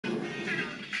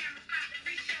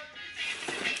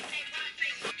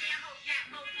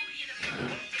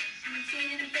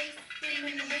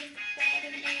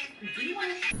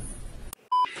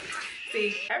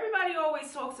Everybody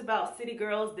always talks about city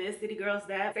girls this, city girls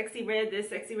that, sexy red this,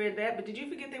 sexy red that, but did you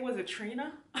forget there was a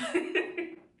Trina?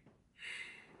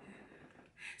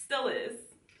 Still is.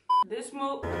 This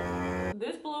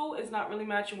blue is not really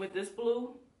matching with this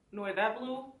blue, nor that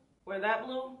blue, or that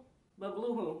blue, but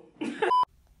blue who?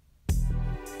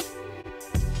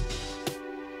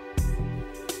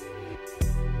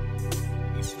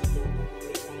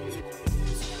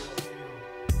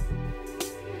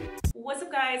 What's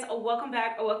up guys, welcome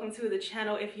back or welcome to the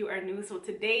channel if you are new. So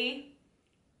today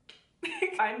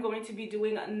I'm going to be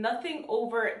doing nothing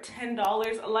over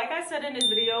 $10. Like I said in this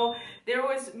video, there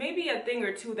was maybe a thing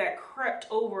or two that crept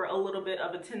over a little bit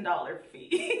of a $10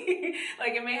 fee.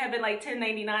 Like it may have been like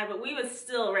 $10.99, but we was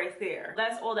still right there.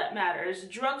 That's all that matters.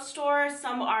 Drugstore,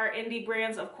 some are indie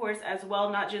brands of course as well,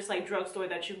 not just like drugstore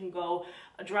that you can go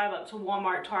drive up to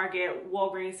Walmart, Target,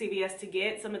 Walgreens, CVS to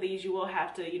get. Some of these you will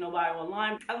have to, you know, buy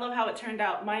online. I love how it turned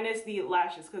out, minus the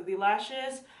lashes, because the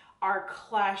lashes are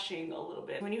clashing a little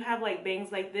bit. When you have like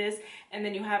bangs like this and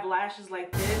then you have lashes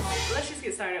like this, let's just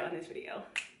get started on this video.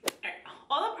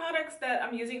 All the products that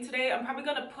I'm using today, I'm probably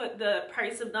gonna put the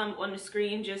price of them on the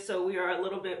screen just so we are a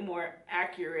little bit more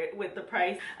accurate with the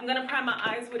price. I'm gonna prime my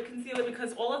eyes with concealer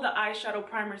because all of the eyeshadow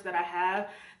primers that I have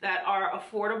that are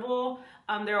affordable,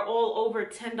 they're all over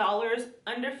 $10,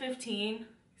 under 15,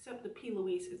 except the P.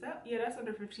 Louise. Is that? Yeah, that's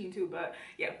under 15 too, but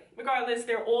yeah, regardless,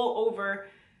 they're all over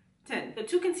 10. The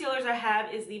two concealers I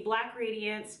have is the Black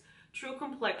Radiance True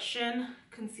Complexion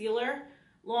Concealer,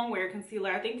 Long Wear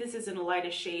Concealer. I think this is in the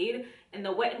lightest shade. And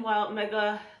the Wet n Wild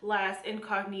Mega Last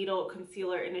Incognito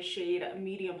Concealer in the shade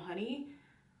Medium Honey.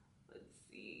 Let's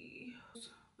see.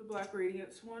 The Black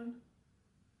Radiance one.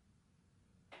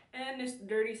 And this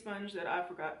dirty sponge that I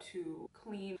forgot to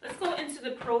clean. Let's go into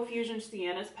the Profusion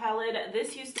Sienna's palette.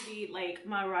 This used to be like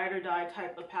my ride or die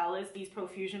type of palettes, these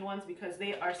Profusion ones, because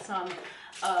they are some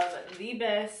of the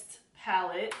best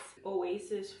palettes.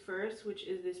 Oasis first, which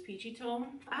is this peachy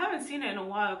tone. I haven't seen it in a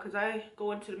while because I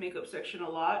go into the makeup section a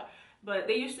lot, but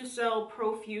they used to sell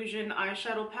Profusion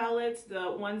eyeshadow palettes,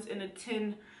 the ones in a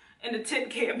tin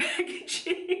can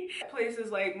packaging.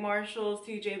 Places like Marshall's,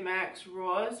 TJ Maxx,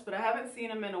 Ross, but I haven't seen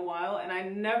them in a while and I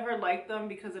never liked them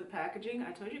because of the packaging.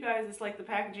 I told you guys it's like the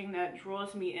packaging that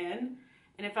draws me in,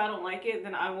 and if I don't like it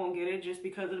then I won't get it just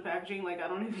because of the packaging. Like I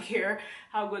don't even care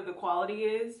how good the quality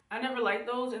is. I never liked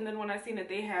those, and then when I seen that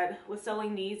they was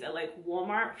selling these at like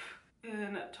Walmart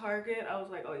and Target, I was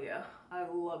like, oh yeah, I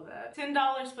love that.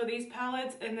 $10 for these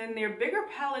palettes, and then their bigger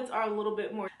palettes are a little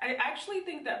bit more. I actually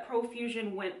think that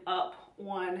Profusion went up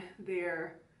on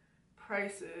their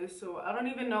prices, so I don't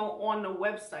even know on the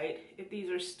website if these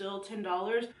are still $10.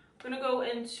 I'm gonna go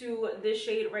into this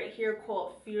shade right here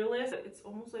called Fearless. It's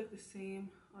almost like the same.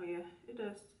 Oh yeah, it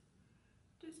does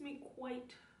make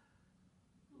quite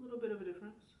a little bit of a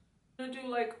difference. I'm gonna do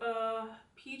like a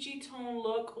peachy tone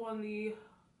look on the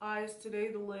eyes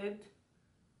today, the lid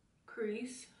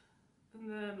crease,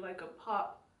 and then like a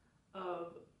pop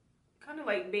of kind of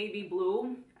like baby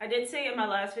blue. I did say in my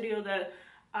last video that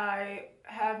I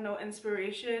have no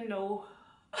inspiration, no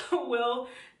will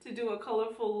to do a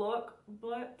colorful look,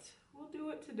 but we'll do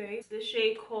it today. It's this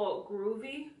shade called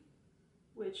Groovy,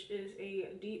 which is a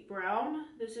deep brown.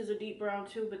 This is a deep brown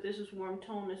too, but this is warm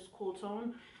tone, this is cool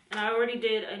tone. And I already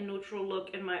did a neutral look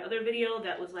in my other video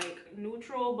that was like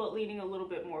neutral but leaning a little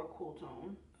bit more cool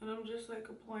tone. And I'm just like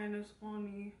applying this on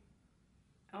the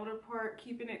outer part,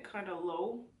 keeping it kind of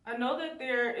low. I know that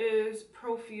there is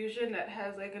Profusion that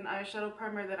has like an eyeshadow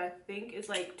primer that I think is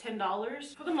like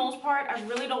 $10. For the most part, I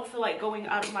really don't feel like going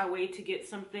out of my way to get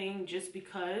something just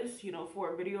because, you know,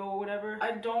 for a video or whatever.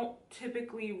 I don't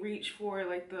typically reach for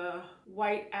like the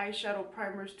white eyeshadow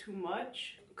primers too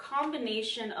much.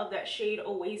 Combination of that shade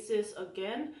Oasis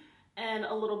again and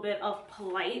a little bit of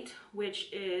Polite,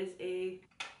 which is a,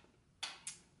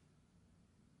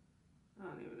 I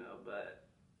don't even know, but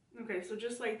okay, so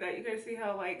just like that, you guys see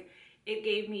how like it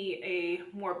gave me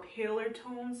a more paler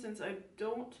tone, since I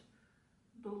don't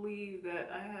believe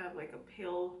that I have like a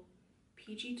pale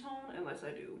peachy tone unless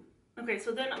I do. Okay,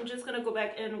 so then I'm just gonna go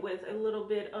back in with a little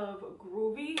bit of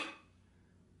Groovy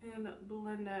and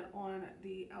blend that on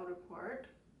the outer part.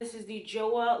 This is the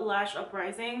Joa Lash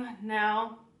Uprising.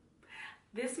 Now,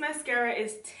 this mascara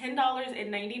is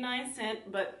 $10.99,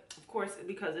 but of course,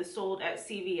 because it's sold at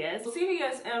CVS.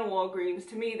 CVS and Walgreens,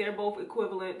 to me, they're both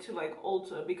equivalent to like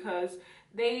Ulta because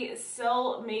they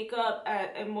sell makeup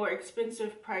at a more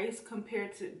expensive price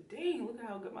compared to, dang, look at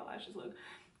how good my lashes look,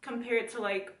 compared to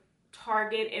like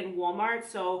Target and Walmart.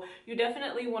 So you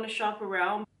definitely want to shop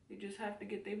around. You just have to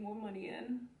get their more money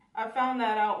in. I found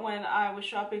that out when I was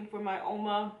shopping for my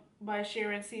Uoma by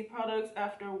Sharon products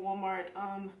after Walmart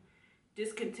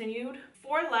discontinued.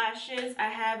 For lashes, I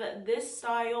have this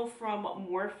style from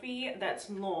Morphe that's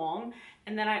long,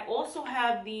 and then I also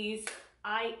have these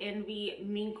I Envy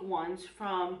mink ones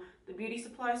from the beauty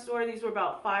supply store. These were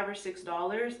about $5 or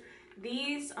 $6.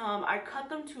 These I cut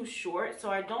them too short, so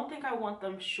I don't think I want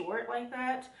them short like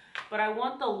that, but I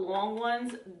want the long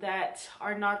ones that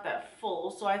are not that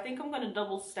full. So I think I'm going to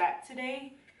double stack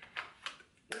today.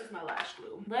 Here's my lash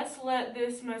glue. Let's let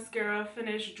this mascara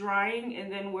finish drying and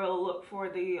then we'll look for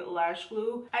the lash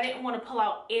glue. I didn't want to pull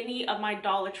out any of my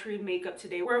Dollar Tree makeup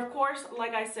today. We're of course,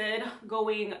 like I said,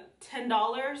 going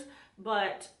 $10,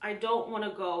 but I don't want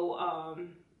to go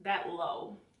that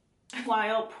low.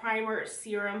 Wild Primer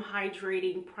Serum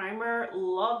Hydrating Primer.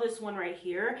 Love this one right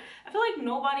here. I feel like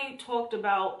nobody talked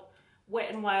about Wet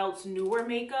n Wild's newer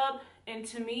makeup, and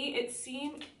to me it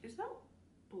seemed, is that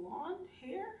blonde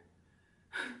hair?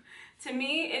 To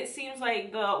me it seems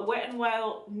like the Wet n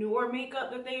Wild newer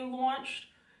makeup that they launched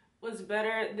was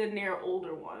better than their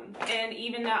older one, and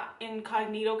even that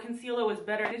Incognito concealer was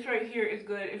better. This right here is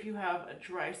good if you have a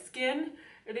dry skin.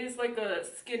 It is like a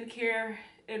skincare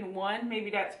in one. Maybe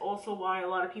that's also why a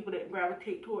lot of people didn't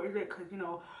gravitate towards it, because you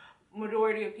know,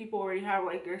 majority of people already have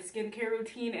like their skincare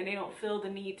routine and they don't feel the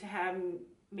need to have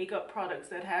makeup products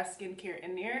that have skincare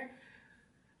in there.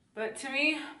 But to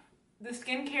me, the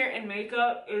skincare and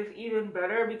makeup is even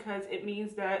better because it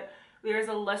means that there's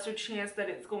a lesser chance that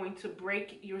it's going to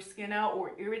break your skin out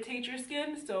or irritate your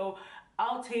skin. So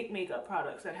I'll take makeup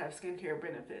products that have skincare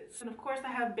benefits. And of course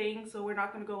I have bangs, so we're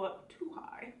not going to go up too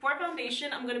high. For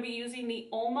foundation, I'm going to be using the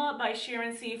Uoma by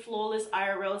Sharon Flawless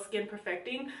IRL Skin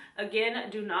Perfecting.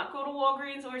 Again, do not go to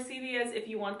Walgreens or CVS if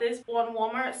you want this. On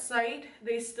Walmart's site,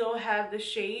 they still have the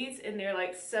shades and they're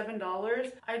like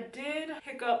 $7. I did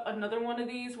pick up another one of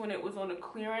these when it was on a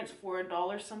clearance for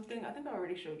 $1 something. I think I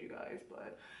already showed you guys,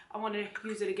 but I want to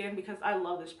use it again because I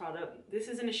love this product. This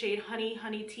is in the shade Honey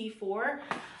T4.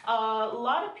 A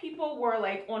lot of people were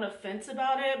like on a fence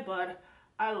about it, but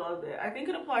I loved it. I think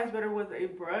it applies better with a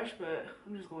brush, but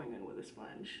I'm just going in with a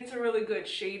sponge. It's a really good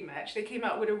shade match. They came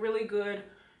out with a really good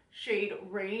shade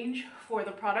range for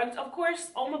the product. Of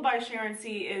course, Uoma by Sharon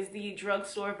C is the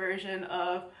drugstore version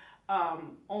of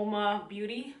Uoma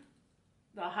Beauty,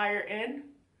 the higher end.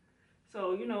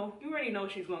 So, you know, you already know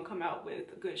she's going to come out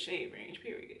with a good shade range,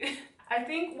 period. I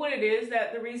think what it is,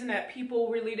 that the reason that people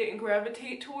really didn't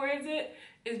gravitate towards it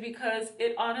is because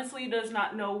it honestly does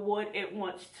not know what it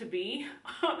wants to be.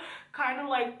 Kind of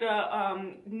like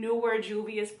the newer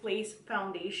Juvia's Place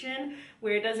foundation,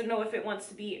 where it doesn't know if it wants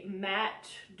to be matte,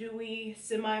 dewy,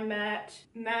 semi-matte,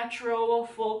 natural,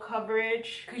 full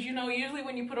coverage. Because you know, usually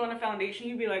when you put on a foundation,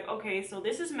 you'd be like, okay, so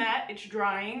this is matte, it's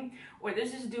drying, or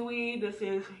this is dewy, this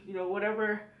is, you know,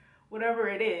 whatever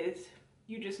it is.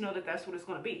 You just know that that's what it's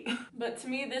going to be. But to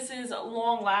me, this is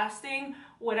long lasting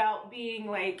without being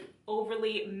like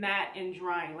overly matte and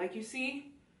drying, like you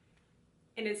see.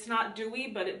 And it's not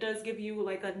dewy, but it does give you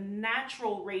like a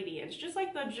natural radiance, just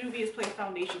like the Juvia's Place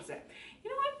foundation set.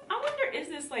 You know what? I wonder, is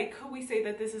this like, could we say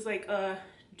that this is like a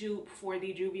dupe for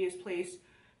the Juvia's Place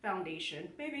foundation?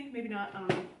 Maybe, maybe not, I don't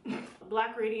know.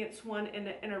 Black Radiance one in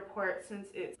the inner part since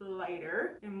it's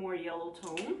lighter and more yellow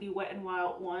tone. The Wet n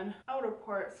Wild one outer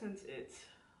part since it's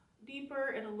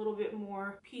deeper and a little bit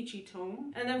more peachy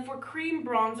tone. And then for cream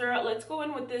bronzer, let's go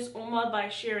in with this Uoma by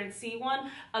Sharon C one.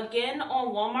 Again,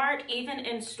 on Walmart, even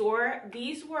in store,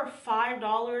 these were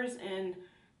 $5 and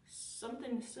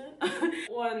something cent.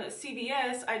 On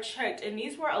CVS, I checked and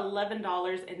these were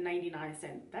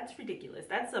 $11.99. That's ridiculous.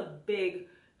 That's a big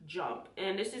jump.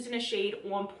 And this is in a shade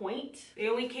On Point. They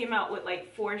only came out with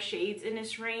like 4 shades in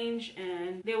this range,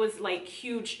 and there was like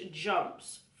huge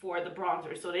jumps for the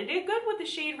bronzer. So they did good with the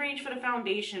shade range for the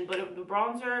foundation, but the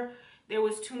bronzer, there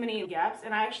was too many gaps.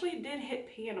 And I actually did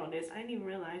hit pan on this. I didn't even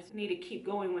realize I need to keep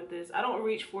going with this. I don't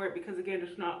reach for it because again,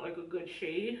 it's not like a good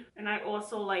shade. And I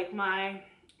also like my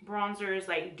bronzers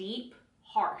like deep,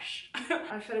 harsh.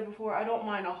 I said it before, I don't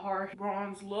mind a harsh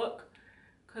bronze look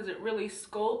because it really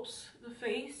sculpts the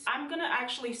face. I'm gonna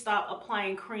actually stop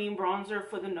applying cream bronzer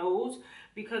for the nose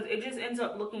because it just ends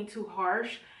up looking too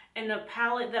harsh. And the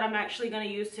palette that I'm actually gonna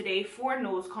use today for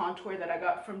nose contour that I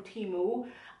got from Temu,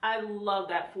 I love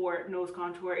that for nose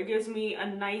contour. It gives me a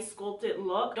nice sculpted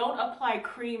look. Don't apply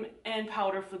cream and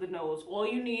powder for the nose. All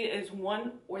you need is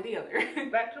one or the other.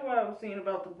 Back to what I was saying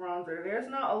about the bronzer. There's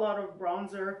not a lot of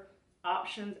bronzer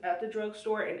options at the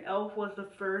drugstore, and e.l.f. was the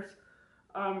first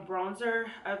bronzer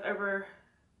I've ever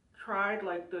tried,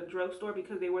 like the drugstore,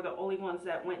 because they were the only ones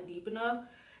that went deep enough.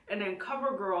 And then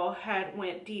CoverGirl had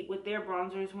went deep with their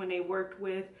bronzers when they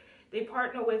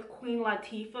partnered with Queen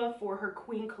Latifah for her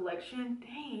Queen collection.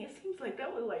 Dang, it seems like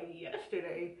that was like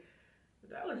yesterday.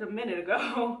 That was a minute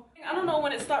ago. I don't know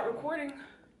when it stopped recording,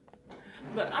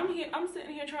 but I'm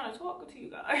sitting here trying to talk to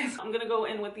you guys. I'm gonna go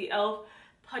in with the e.l.f.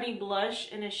 Putty Blush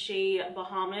in a shade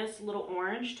Bahamas, little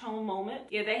orange tone moment.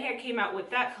 Yeah, they had came out with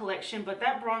that collection, but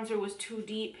that bronzer was too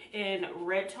deep in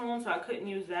red tone, so I couldn't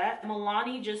use that.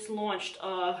 Milani just launched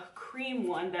a cream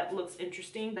one that looks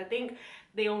interesting. I think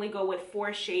they only go with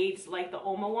 4 shades like the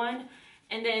Uoma one.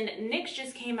 And then NYX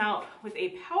just came out with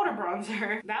a powder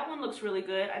bronzer. That one looks really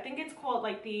good. I think it's called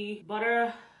like the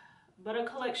Butter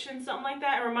Collection, something like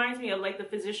that. It reminds me of like the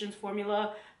Physicians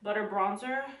Formula Butter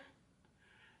Bronzer.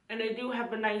 And they do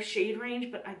have a nice shade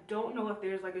range, but I don't know if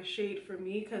there's like a shade for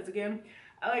me, because again,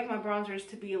 I like my bronzers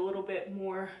to be a little bit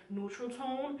more neutral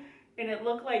tone. And it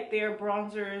looked like their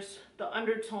bronzers, the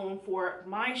undertone for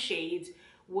my shades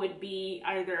would be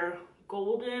either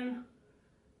golden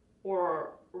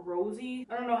or rosy.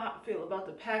 I don't know how I feel about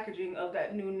the packaging of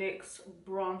that new NYX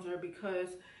bronzer, because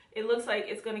it looks like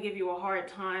it's gonna give you a hard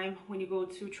time when you go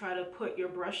to try to put your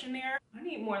brush in there. I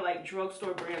need more like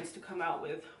drugstore brands to come out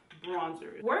with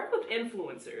bronzers. Work with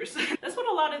influencers. That's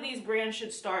what a lot of these brands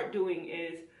should start doing.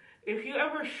 Is if you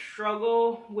ever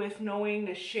struggle with knowing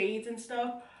the shades and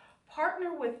stuff,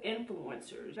 partner with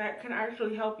influencers that can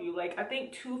actually help you. Like I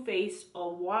think Too Faced a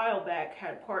while back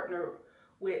had partnered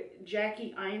with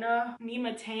Jackie Aina,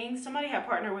 Nima Tang, somebody had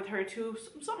partnered with her too,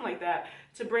 something like that,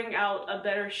 to bring out a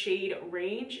better shade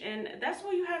range. And that's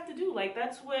what you have to do. Like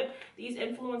that's what these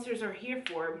influencers are here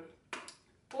for.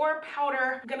 For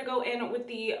powder, I'm gonna go in with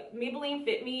the Maybelline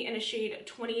Fit Me in a shade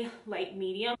 20 Light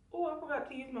Medium. Oh, I forgot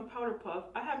to use my powder puff.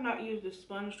 I have not used a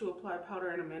sponge to apply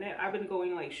powder in a minute. I've been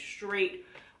going like straight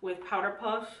with powder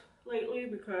puffs lately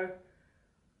because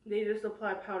they just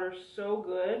apply powder so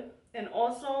good. And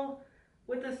also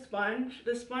with the sponge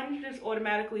just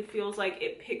automatically feels like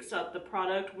it picks up the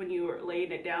product when you're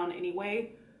laying it down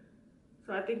anyway.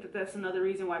 So I think that that's another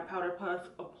reason why powder puffs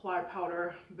apply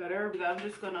powder better. I'm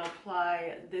just gonna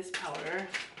apply this powder.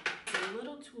 It's a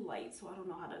little too light, so I don't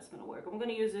know how that's gonna work. I'm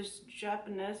gonna use this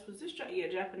Japanese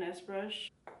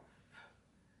brush,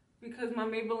 because my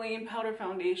Maybelline powder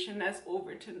foundation, that's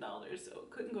over $10, so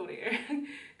couldn't go there.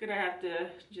 Gonna have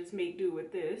to just make do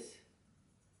with this.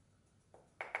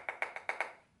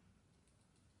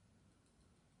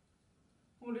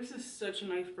 Oh, this is such a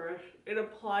nice brush. It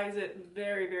applies it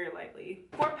very, very lightly.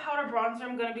 For powder bronzer,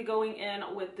 I'm going to be going in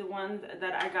with the one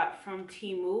that I got from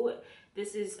Temu.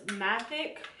 This is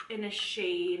Mathic in a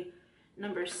shade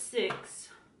number 6.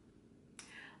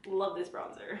 Love this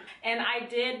bronzer. And I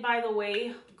did, by the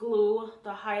way, glue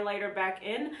the highlighter back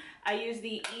in. I used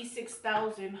the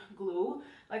E6000 glue.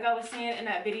 Like I was saying in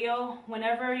that video,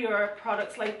 whenever your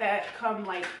products like that come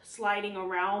like sliding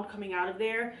around, coming out of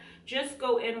there, just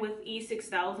go in with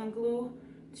E6000 glue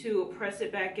to press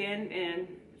it back in and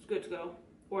it's good to go.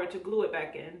 Or to glue it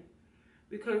back in.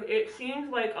 Because it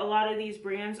seems like a lot of these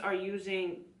brands are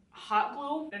using hot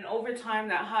glue, and over time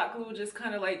that hot glue just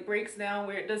kind of like breaks down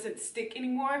where it doesn't stick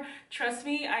anymore. Trust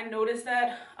me, I noticed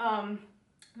that.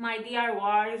 My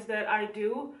DIYs that I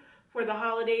do for the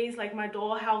holidays, like my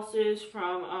doll houses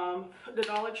from the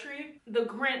Dollar Tree, the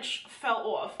Grinch fell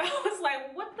off. I was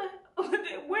like, what the,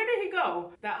 where did he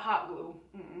go? That hot glue.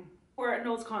 For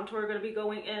nose contour, going to be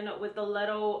going in with the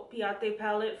Leto Piate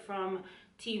palette from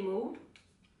Temu,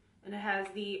 and it has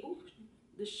the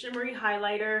shimmery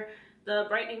highlighter, the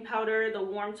brightening powder, the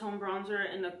warm tone bronzer,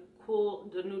 and the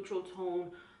neutral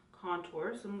tone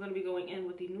contour. So I'm going to be going in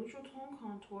with the neutral tone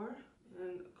contour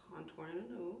and contouring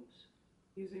the nose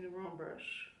using the wrong brush.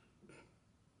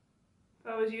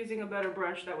 If I was using a better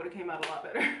brush, that would have came out a lot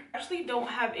better. I actually don't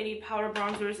have any powder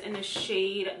bronzers in the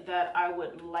shade that I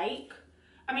would like.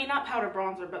 I mean, not powder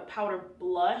bronzer, but powder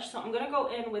blush. So I'm going to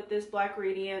go in with this Black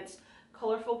Radiance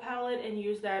Colorful palette and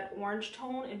use that orange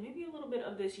tone and maybe a little bit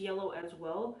of this yellow as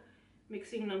well.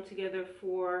 Mixing them together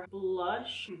for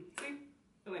blush. See?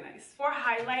 Really nice. For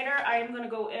highlighter, I am going to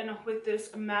go in with this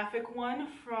Mathic one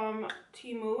from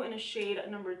Temu in a shade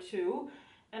number 2.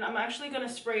 And I'm actually going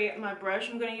to spray my brush.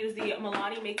 I'm going to use the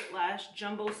Milani Make It Last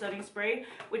Jumbo Setting Spray,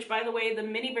 which, by the way, the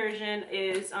mini version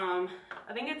is, I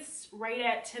think it's right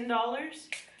at $10.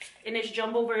 And this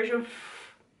jumbo version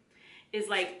is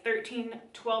like $13,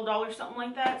 $12, something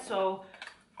like that. So,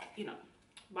 you know,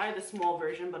 buy the small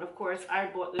version. But of course I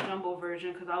bought the jumbo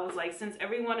version because I was like, since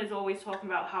everyone is always talking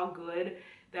about how good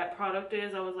that product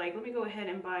is, I was like, let me go ahead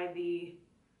and buy the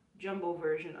jumbo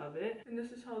version of it. And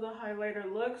this is how the highlighter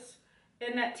looks.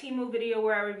 In that Temu video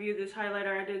where I reviewed this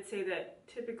highlighter, I did say that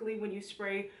typically when you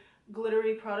spray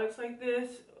glittery products like this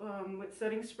with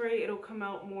setting spray, it'll come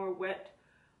out more wet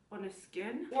on the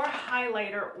skin or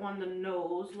highlighter on the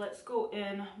nose. Let's go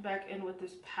back in with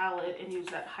this palette and use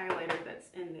that highlighter that's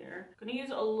in there. I'm gonna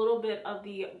use a little bit of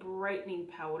the brightening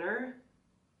powder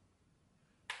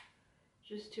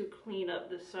just to clean up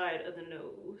the side of the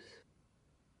nose.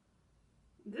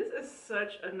 This is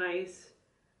such a nice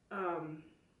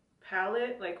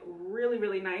palette, like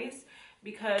really nice,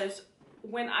 because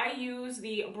when I use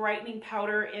the brightening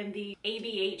powder in the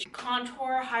ABH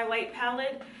contour highlight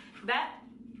palette, that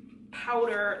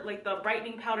powder, like the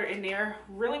brightening powder in there,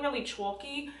 really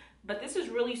chalky, but this is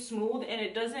really smooth and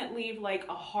it doesn't leave like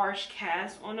a harsh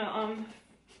cast on the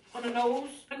nose.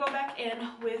 I'm gonna go back in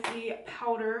with the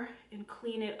powder and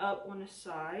clean it up on the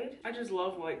side. I just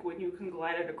love like when you can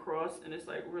glide it across and it's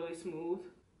like really smooth.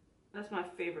 That's my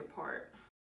favorite part.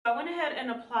 I went ahead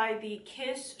and applied the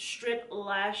Kiss Strip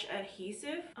Lash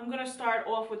Adhesive. I'm gonna start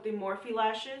off with the Morphe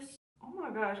lashes. Oh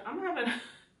my gosh, I'm having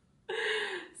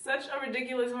such a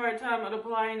ridiculous hard time at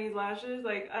applying these lashes.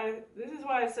 Like this is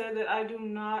why I said that I do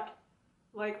not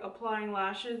like applying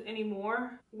lashes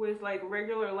anymore with like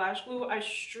regular lash glue. I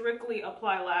strictly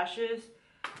apply lashes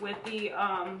with the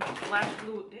lash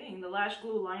glue. Dang, the lash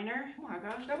glue liner. Oh my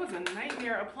gosh, that was a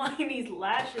nightmare applying these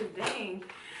lashes. Dang.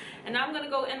 And now I'm gonna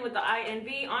go in with the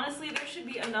INV. Honestly, there should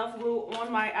be enough glue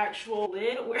on my actual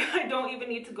lid where I don't even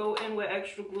need to go in with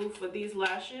extra glue for these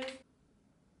lashes.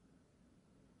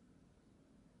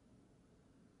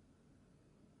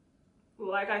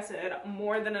 Like I said,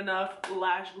 more than enough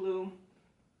lash glue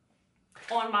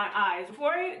on my eyes.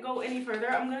 Before I go any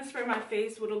further, I'm gonna spray my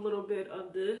face with a little bit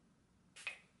of this.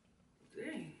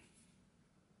 Dang.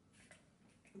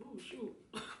 Oh shoot.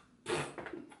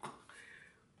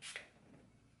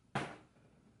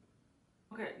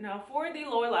 Okay, now for the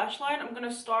lower lash line, I'm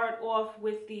gonna start off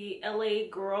with the LA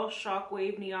Girl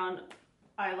Shockwave Neon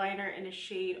Eyeliner in the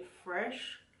shade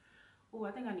Fresh. Oh,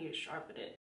 I think I need to sharpen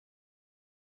it.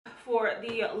 For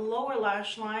the lower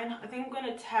lash line, I think I'm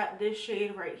gonna tap this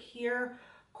shade right here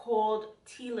called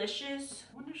T-licious.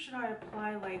 I wonder, should I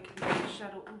apply like an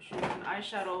eyeshadow, oh shoot, an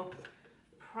eyeshadow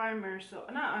primer, so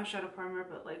not eyeshadow primer,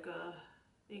 but like a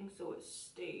thing so it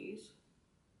stays.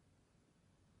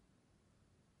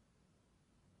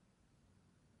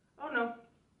 Oh no,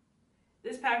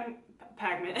 this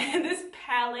this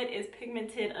palette is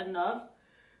pigmented enough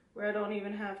where I don't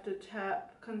even have to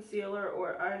tap concealer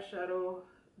or eyeshadow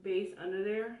base under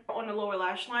there. On the lower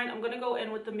lash line, I'm gonna go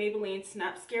in with the Maybelline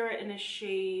Snapscara in the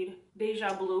shade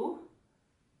Deja Blue.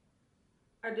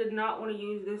 I did not want to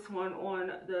use this one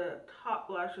on the top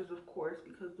lashes, of course,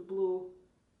 because the blue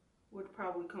would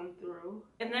probably come through.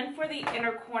 And then for the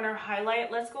inner corner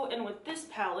highlight, let's go in with this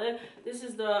palette. This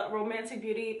is the Romantic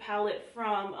Beauty palette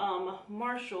from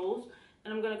Marshalls.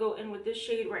 And I'm gonna go in with this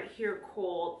shade right here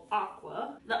called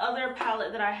Aqua. The other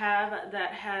palette that I have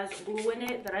that has blue in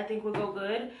it that I think would go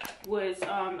good was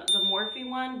the Morphe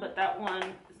one, but that one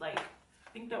is like, I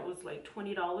think that was like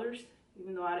 $20,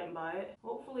 even though I didn't buy it.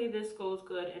 Hopefully this goes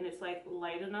good and it's like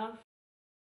light enough.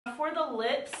 For the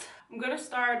lips, I'm gonna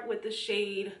start with the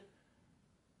shade,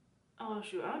 oh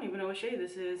shoot, I don't even know what shade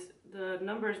this is. The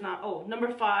number is not, oh,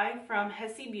 number 5 from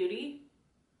Hesse Beauty.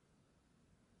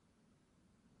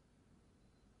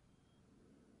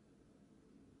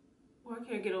 I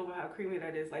can't get over how creamy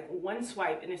that is. Like one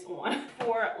swipe and it's on.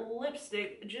 For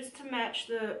lipstick, just to match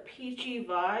the peachy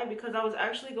vibe, because I was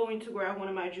actually going to grab one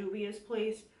of my Juvia's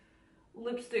Place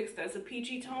lipsticks that's a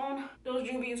peachy tone. Those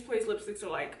Juvia's Place lipsticks are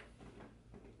like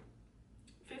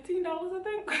 $15, I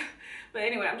think. But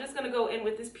anyway, I'm just gonna go in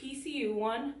with this PCU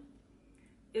one.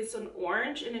 It's an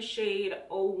orange in the shade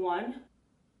 01.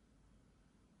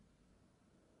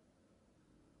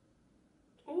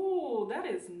 Oh, that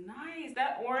is nice.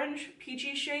 That orange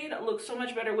peachy shade looks so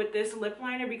much better with this lip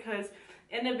liner, because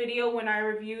in the video when I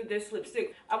reviewed this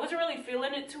lipstick, I wasn't really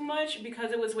feeling it too much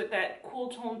because it was with that cool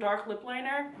tone dark lip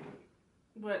liner.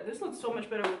 But this looks so much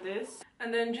better with this.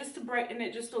 And then just to brighten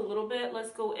it just a little bit,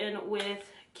 let's go in with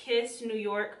Kiss New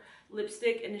York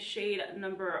lipstick in the shade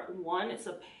number 1. It's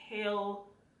a pale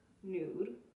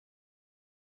nude.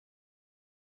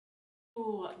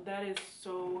 Oh, that is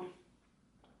so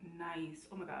nice.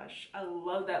 Oh my gosh, I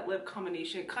love that lip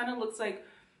combination. It kind of looks like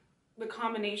the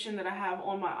combination that I have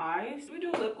on my eyes. Do we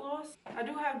do lip gloss? I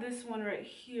do have this one right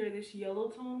here, this yellow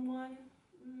tone one.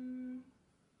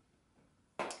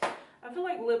 I feel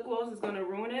like lip gloss is gonna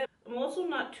ruin it. I'm also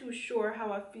not too sure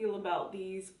how I feel about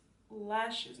these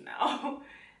lashes now.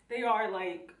 They are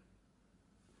like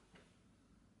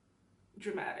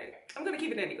dramatic. I'm gonna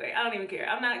keep it anyway. I don't even care.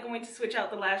 I'm not going to switch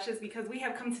out the lashes because we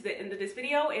have come to the end of this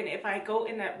video, and if I go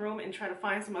in that room and try to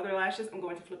find some other lashes, I'm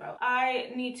going to flip out.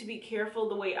 I need to be careful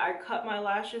the way I cut my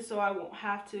lashes so I won't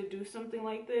have to do something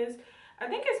like this. I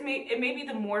think it may be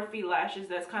the Morphe lashes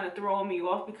that's kind of throwing me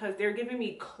off because they're giving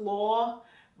me claw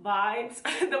vibes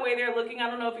the way they're looking. I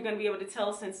don't know if you're going to be able to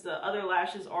tell since the other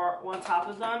lashes are on top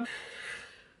of them.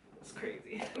 It's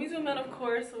crazy. Let me zoom in, of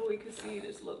course, so we can see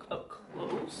this look up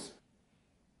close.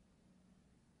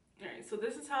 Alright, so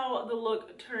this is how the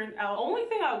look turned out. Only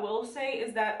thing I will say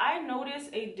is that I noticed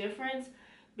a difference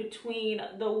between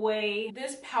the way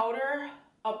this powder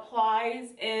applies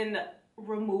and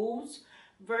removes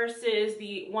versus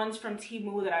the ones from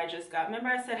Temu that I just got. Remember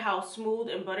I said how smooth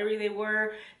and buttery they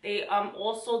were? They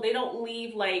also, they don't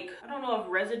leave, like, I don't know if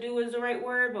residue is the right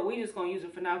word, but we just gonna use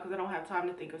it for now because I don't have time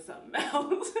to think of something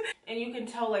else. And you can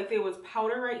tell like there was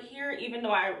powder right here, even though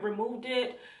I removed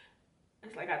it.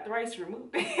 It's like I thrice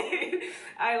removed it.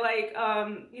 I like,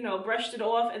 you know, brushed it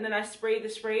off and then I sprayed the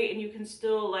spray, and you can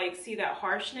still like see that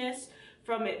harshness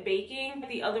from it baking.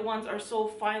 The other ones are so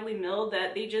finely milled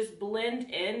that they just blend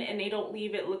in and they don't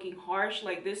leave it looking harsh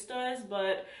like this does.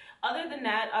 But other than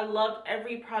that, I loved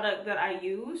every product that I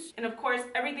used. And of course,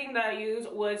 everything that I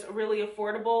used was really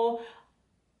affordable.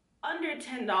 Under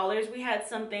 $10. We had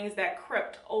some things that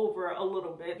crept over a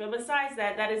little bit, but besides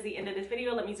that, that is the end of this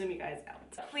video. Let me zoom you guys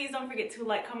out. Please don't forget to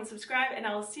like, comment, subscribe, and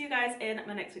I will see you guys in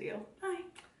my next video.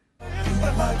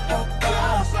 Bye.